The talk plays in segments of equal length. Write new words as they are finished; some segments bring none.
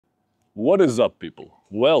What is up, people?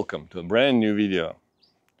 Welcome to a brand new video.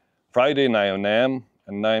 Friday 9 AM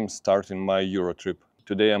and I'm starting my Euro trip.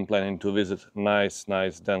 Today I'm planning to visit nice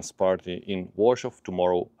dance party in Warsaw.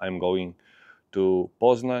 Tomorrow I'm going to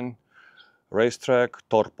Poznan racetrack,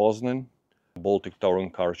 Tor Poznan, Baltic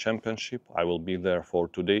Touring Car Championship. I will be there for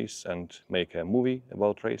 2 days and make a movie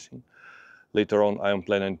about racing. Later on I am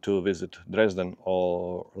planning to visit Dresden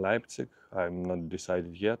or Leipzig. I'm not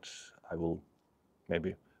decided yet. I will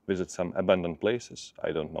maybe visit some abandoned places,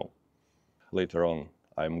 I don't know. Later on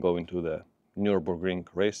I'm going to the Nürburgring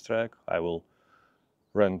racetrack. I will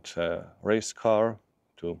rent a race car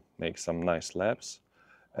to make some nice laps.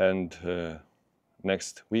 And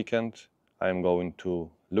next weekend I'm going to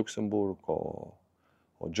Luxembourg or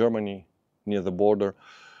Germany, near the border,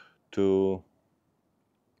 to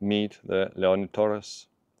meet the Leonid Torres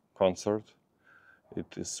concert.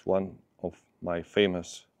 It is one of my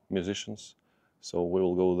famous musicians. So we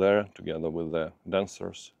will go there together with the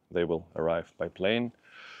dancers. They will arrive by plane.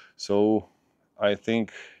 So I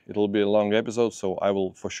think it will be a long episode, so I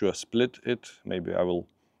will for sure split it. Maybe I will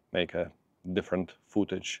make a different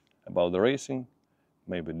footage about the racing,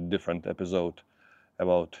 maybe a different episode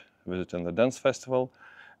about visiting the dance festival,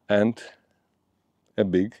 and a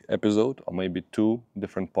big episode, or maybe 2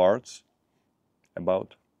 different parts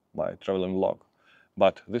about my traveling vlog.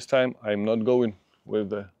 But this time I'm not going with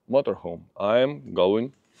the motorhome. I'm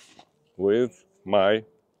going with my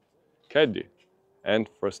Caddy. And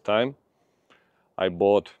first time I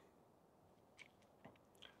bought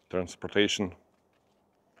transportation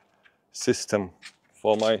system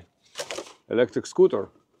for my electric scooter.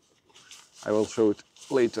 I will show it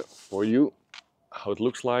later for you how it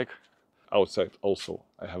looks like. Outside also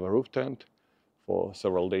I have a roof tent. For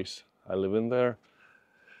several days I live in there.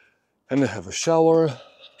 And I have a shower.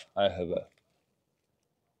 I have a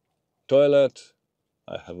toilet,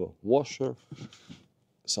 I have a washer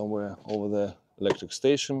somewhere over the electric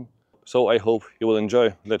station. So I hope you will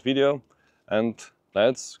enjoy that video, and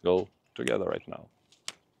let's go together right now.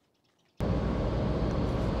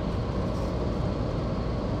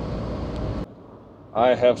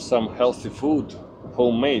 I have some healthy food,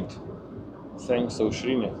 homemade, thanks to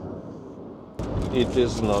Shrine. It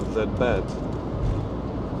is not that bad.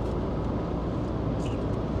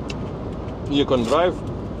 You can drive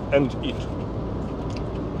and eat.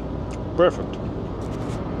 Perfect.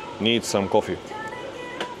 Need some coffee.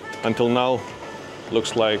 Until now,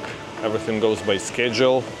 looks like everything goes by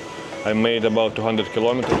schedule. I made about 200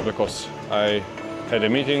 kilometers because I had a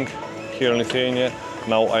meeting here in Lithuania.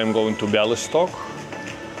 Now I'm going to Bialystok.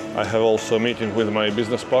 I have also a meeting with my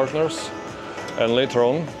business partners. And later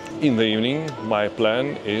on in the evening, my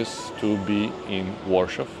plan is to be in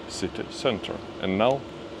Warsaw city center. And now,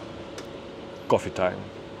 coffee time.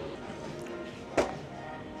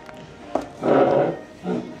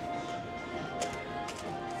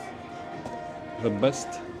 The best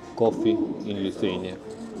coffee in Lithuania.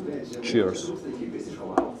 Cheers.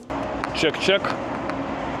 Check, check.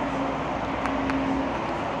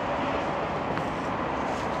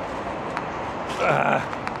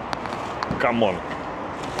 Come on.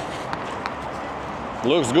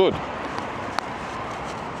 Looks good.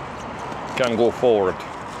 Can go forward.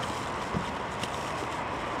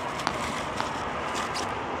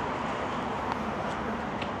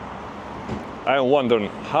 I'm wondering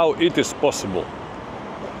how it is possible,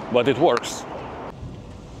 but it works.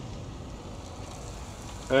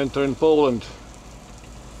 Entering Poland.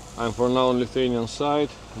 I'm for now on Lithuanian side.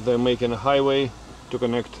 They're making a highway to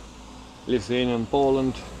connect Lithuania and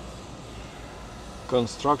Poland.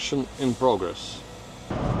 Construction in progress.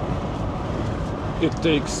 It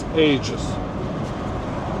takes ages.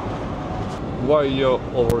 Why you're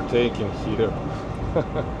overtaking here?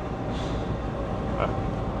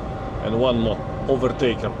 And one more,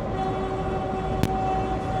 overtaken.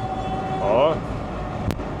 Oh.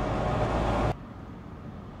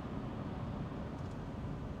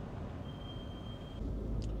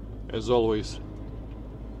 As always,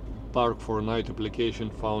 Park for Night application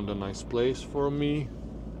found a nice place for me.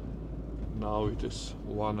 Now it is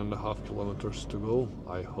 1.5 kilometers to go.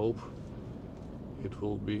 I hope it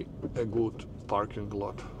will be a good parking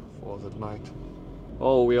lot for that night.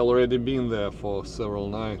 Oh, we already been there for several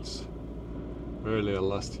nights. Earlier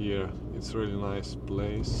last year. It's really nice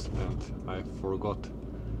place, and I forgot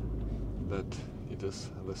that it is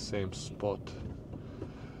the same spot.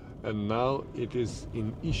 And now it is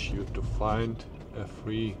an issue to find a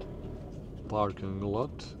free parking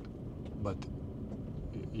lot, but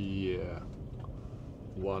yeah,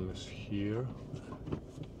 one is here.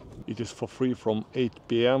 It is for free from 8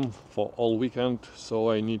 PM for all weekend, so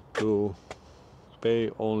I need to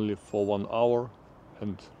pay only for 1 hour,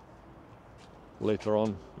 and later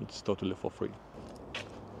on it's totally for free.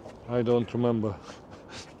 I don't remember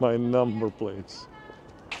my number plates.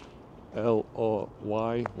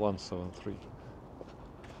 LOY 173.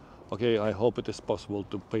 Okay, I hope it is possible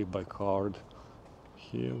to pay by card.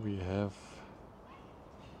 Here we have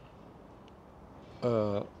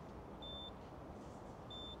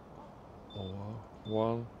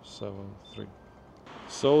 173.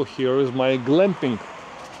 So here is my glamping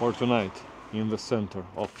for tonight in the center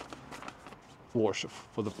of Warsaw.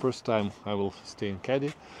 For the first time I will stay in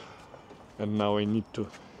Caddy, and now I need to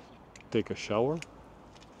take a shower,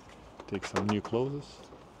 take some new clothes,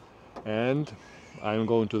 and I'm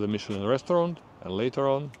going to the Michelin restaurant, and later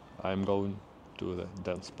on I'm going to the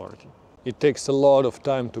dance party. It takes a lot of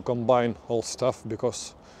time to combine all stuff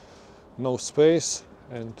because no space,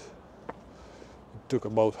 and it took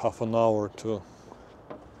about half an hour to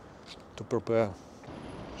prepare.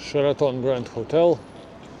 Sheraton Grand Hotel,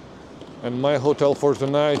 and my hotel for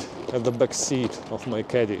tonight at the back seat of my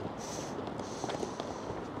Caddy.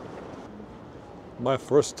 My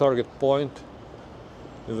first target point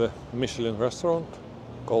is a Michelin restaurant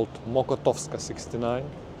called Mokotowska 69.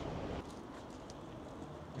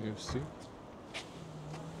 You see?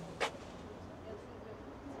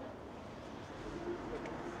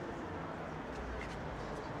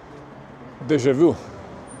 Deja vu.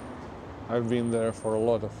 I've been there for a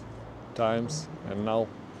lot of times, and now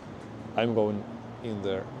I'm going in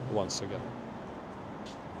there once again.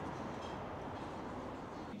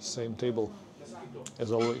 Same table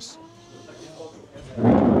as always.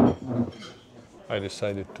 I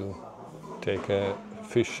decided to take a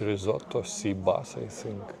fish risotto, sea bass I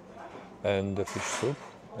think, and a fish soup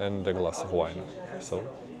and a glass of wine. So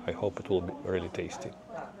I hope it will be really tasty.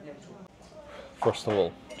 First of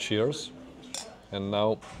all, cheers. And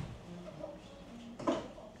now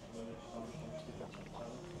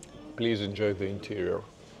please enjoy the interior.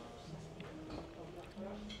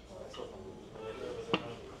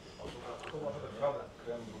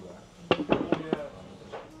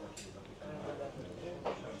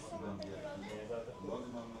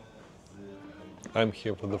 I'm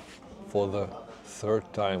here for the third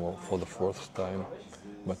time or for the fourth time,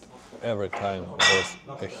 but every time there's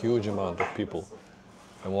a huge amount of people.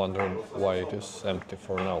 I'm wondering why it is empty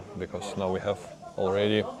for now, because now we have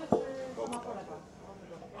already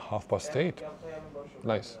 8:30.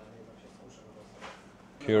 Nice.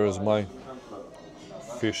 Here is my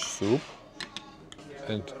fish soup,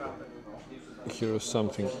 and here is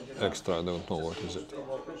something extra, I don't know what is it.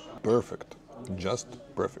 Perfect, just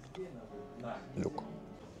perfect. Look.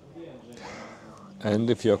 And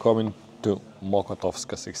if you're coming to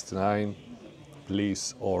Mokotowska 69,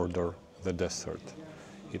 please order the dessert.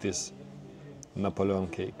 It is Napoleon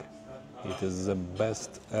cake. It is the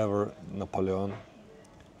best ever Napoleon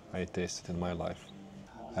I tasted in my life.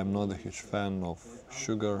 I'm not a huge fan of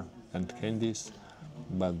sugar and candies,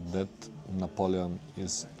 but that Napoleon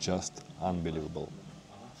is just unbelievable.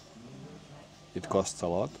 It costs a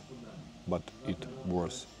lot, but it's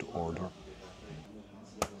worth to order.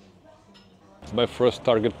 My first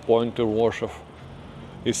target point in Warsaw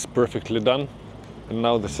is perfectly done, and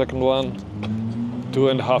now the second one,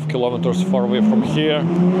 2.5 kilometers far away from here.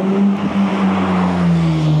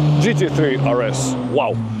 GT3 RS,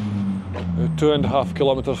 wow! 2.5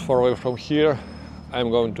 kilometers far away from here, I'm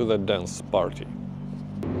going to the dance party.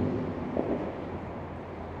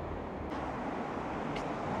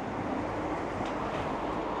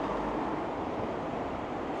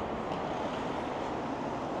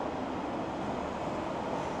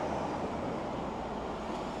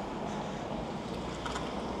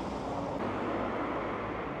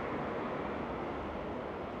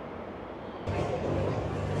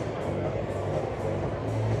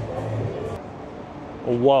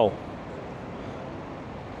 Oh, wow!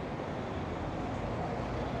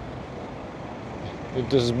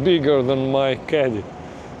 It is bigger than my Caddy.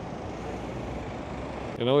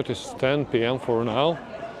 You know, it is 10 p.m. for now.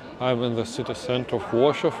 I'm in the city center of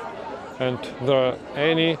Warsaw, and there are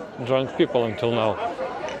any drunk people until now.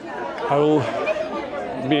 I will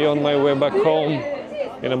be on my way back home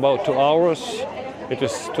in about 2 hours. It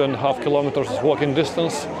is 2.5 kilometers walking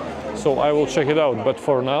distance, so I will check it out. But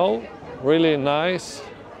for now, really nice,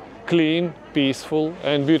 clean, peaceful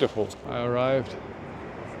and beautiful. I arrived.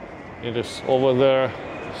 It is over there,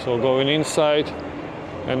 so going inside,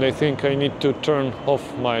 and I think I need to turn off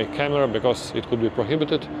my camera because it could be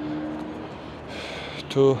prohibited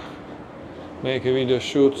to make a video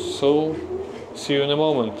shoot, so see you in a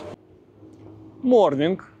moment.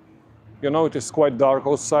 Morning. You know, it is quite dark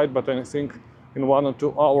outside, but I think in 1 or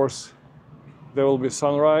 2 hours there will be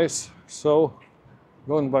sunrise. So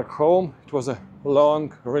going back home, it was a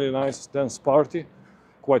long, really nice dance party,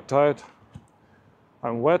 quite tired.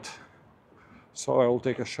 I'm wet, so I will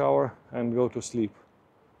take a shower and go to sleep.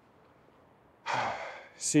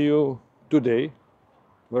 See you today,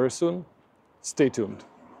 very soon. Stay tuned.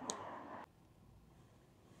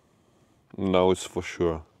 Now it's for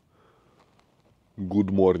sure.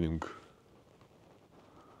 Good morning.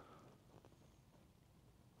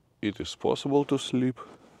 It is possible to sleep,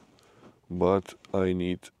 but I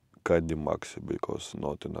need Caddy Maxi because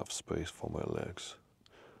not enough space for my legs.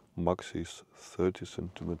 Maxi is 30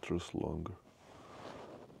 centimeters longer.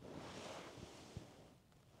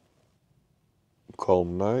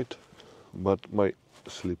 Calm night, but my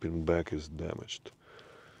sleeping bag is damaged.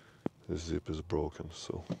 The zip is broken,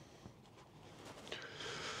 so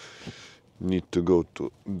need to go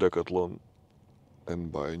to Decathlon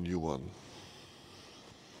and buy a new one.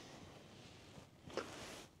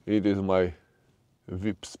 It is my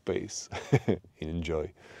VIP space.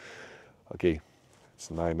 Enjoy. Okay, it's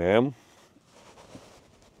 9 a.m.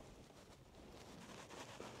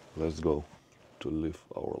 Let's go to live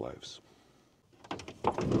our lives.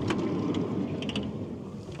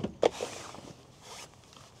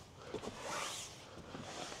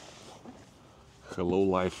 Hello,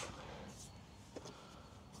 life.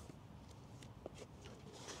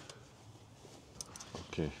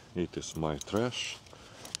 Okay, it is my trash.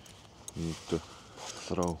 Need to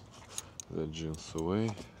throw the jeans away.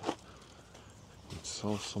 It's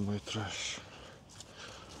also my trash.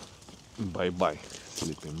 Bye bye,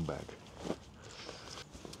 sleeping bag.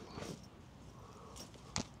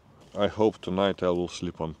 I hope tonight I will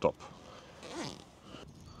sleep on top.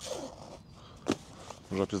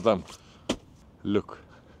 Job is done. Look,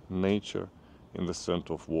 nature in the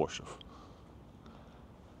center of Warsaw.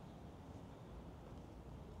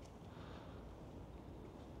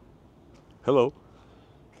 Hello.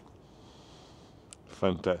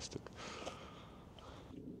 Fantastic.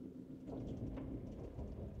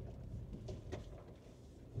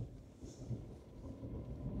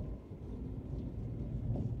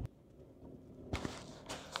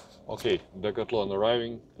 Okay, Decathlon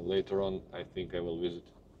arriving. Later on, I think I will visit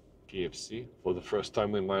KFC for the first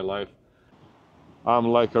time in my life. I'm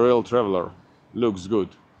like a real traveler. Looks good.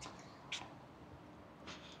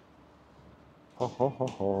 Ho ho ho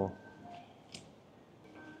ho.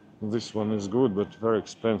 This one is good, but very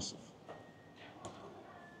expensive.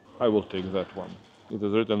 I will take that one. It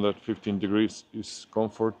is written that 15 degrees is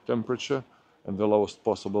comfort temperature and the lowest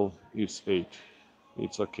possible is 8.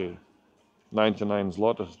 It's okay. 99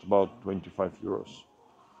 zlotys, about 25 euros.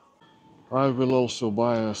 I will also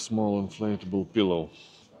buy a small inflatable pillow.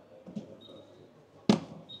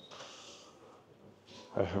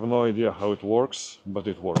 I have no idea how it works, but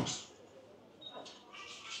it works.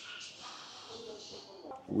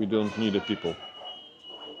 We don't need a people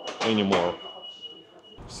anymore.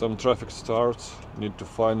 Some traffic starts, need to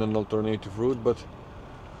find an alternative route, but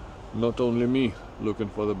not only me looking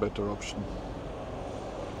for the better option.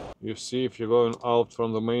 You see, if you're going out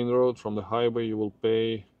from the main road, from the highway, you will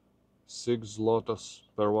pay 6 zlotys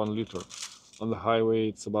per 1 liter. On the highway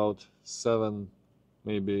it's about 7,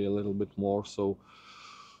 maybe a little bit more, so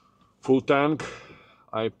full tank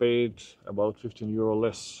I paid about 15 euro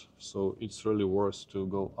less, so it's really worth to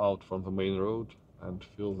go out from the main road and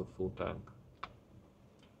fill the full tank.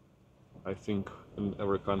 I think in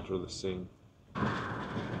every country the same.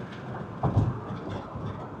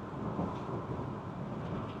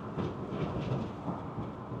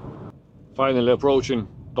 Finally approaching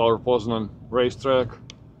Poznan racetrack.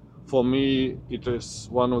 For me it is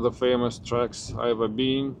one of the famous tracks I've ever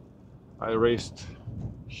been. I raced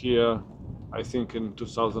here I think in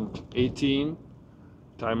 2018,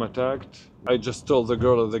 time attacked. I just told the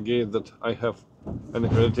girl at the gate that I have an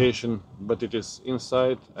accreditation, but it is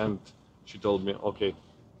inside, and she told me, okay,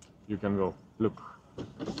 you can go. Look.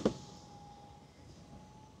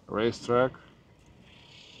 Racetrack.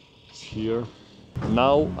 It's here.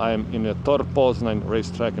 Now I'm in a Tor Poznan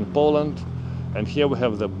racetrack in Poland, and here we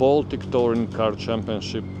have the Baltic Touring Car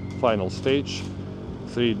Championship final stage.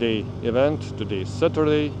 3-day event. Today is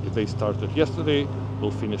Saturday. If they started yesterday,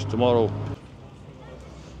 we'll finish tomorrow.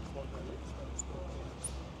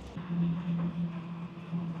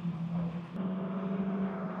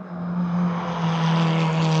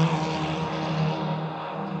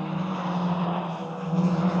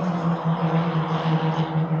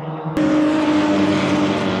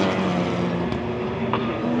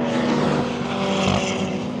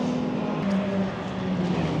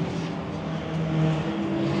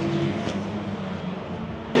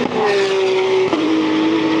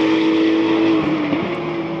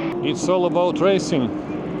 It's all about racing.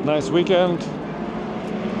 Nice weekend,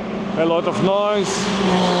 a lot of noise,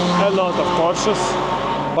 a lot of Porsches.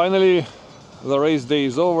 Finally, the race day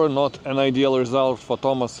is over. Not an ideal result for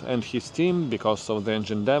Thomas and his team because of the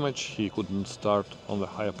engine damage. He couldn't start on the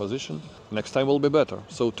higher position. Next time will be better.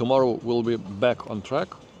 So tomorrow we'll be back on track.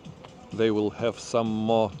 They will have some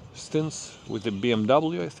more stints with the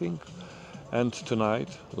BMW, I think. And tonight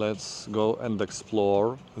let's go and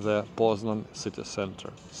explore the Poznan city center.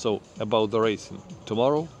 So about the racing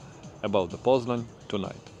tomorrow, about the Poznan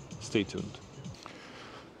tonight. Stay tuned.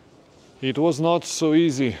 It was not so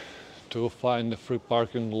easy to find a free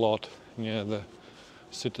parking lot near the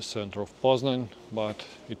city center of Poznan, but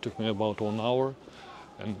it took me about 1 hour,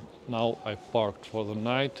 and now I parked for the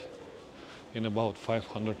night in about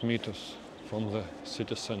 500 meters from the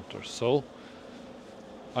city center. So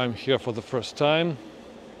I'm here for the first time.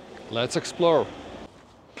 Let's explore.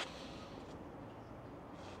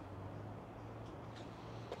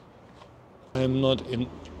 I'm not in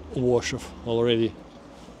Warsaw already.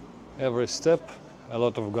 Every step, a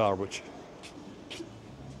lot of garbage.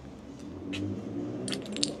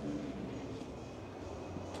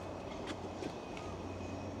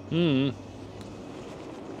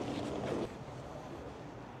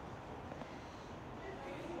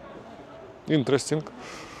 Interesting.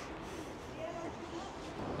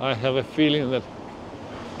 I have a feeling that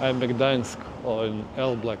I'm in Gdańsk or in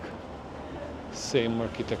L Black. Same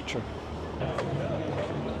architecture.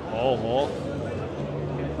 Oh,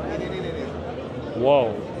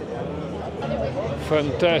 wow.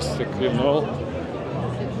 Fantastic, you know.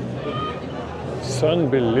 It's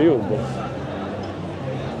unbelievable.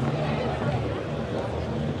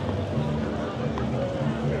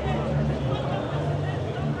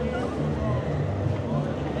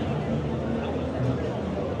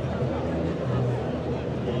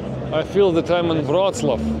 I feel that I'm in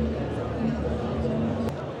Wrocław.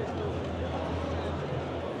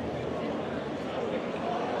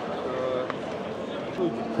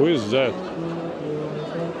 Who is that?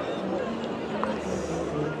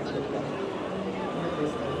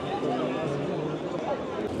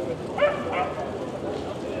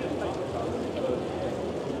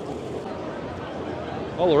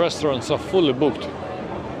 All restaurants are fully booked.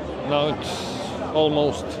 Now it's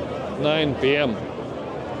almost 9 p.m.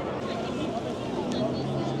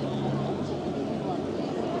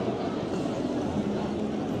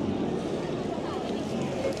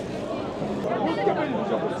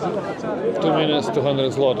 Minus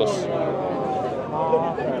 200 zlotys.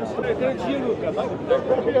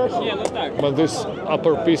 But this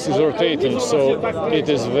upper piece is rotating, so it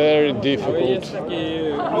is very difficult.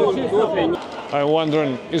 I'm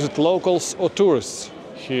wondering, is it locals or tourists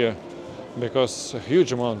here? Because a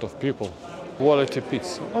huge amount of people. Quality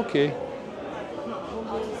pizza. Okay.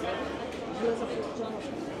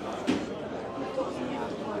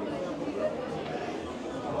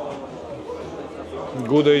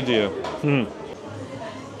 Good idea.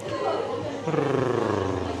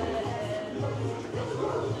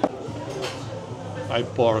 I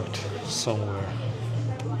parked somewhere.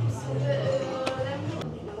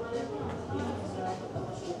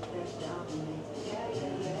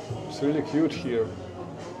 It's really cute here.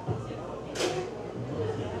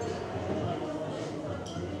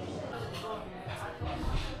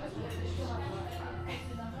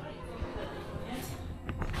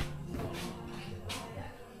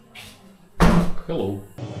 Hello.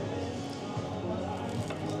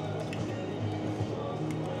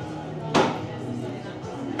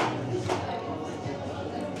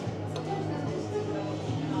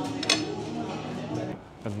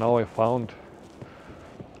 And now I found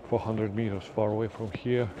 400 meters far away from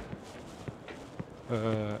here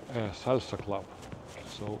a salsa club.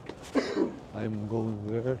 So I'm going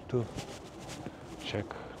there to check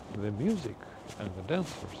the music and the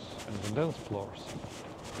dancers and the dance floors.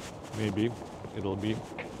 Maybe it'll be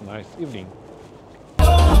a nice evening.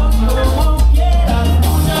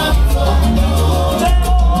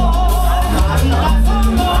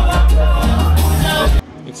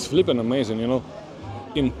 It's flipping amazing, you know.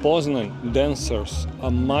 In Poznan, dancers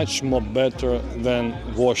are much more better than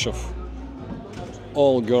Warsaw.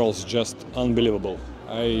 All girls just unbelievable.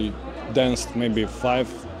 I danced maybe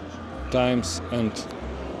 5 times and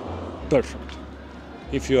perfect.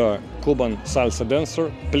 If you are Cuban salsa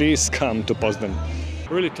dancer, please come to Poznan.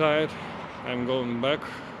 Really tired. I'm going back.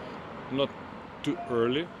 Not too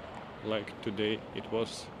early, like today it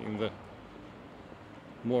was in the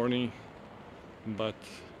morning, but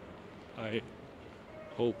I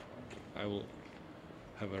hope I will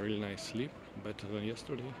have a really nice sleep, better than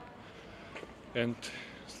yesterday, and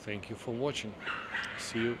Thank you for watching.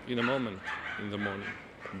 See you in a moment in the morning.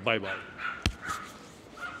 Bye bye.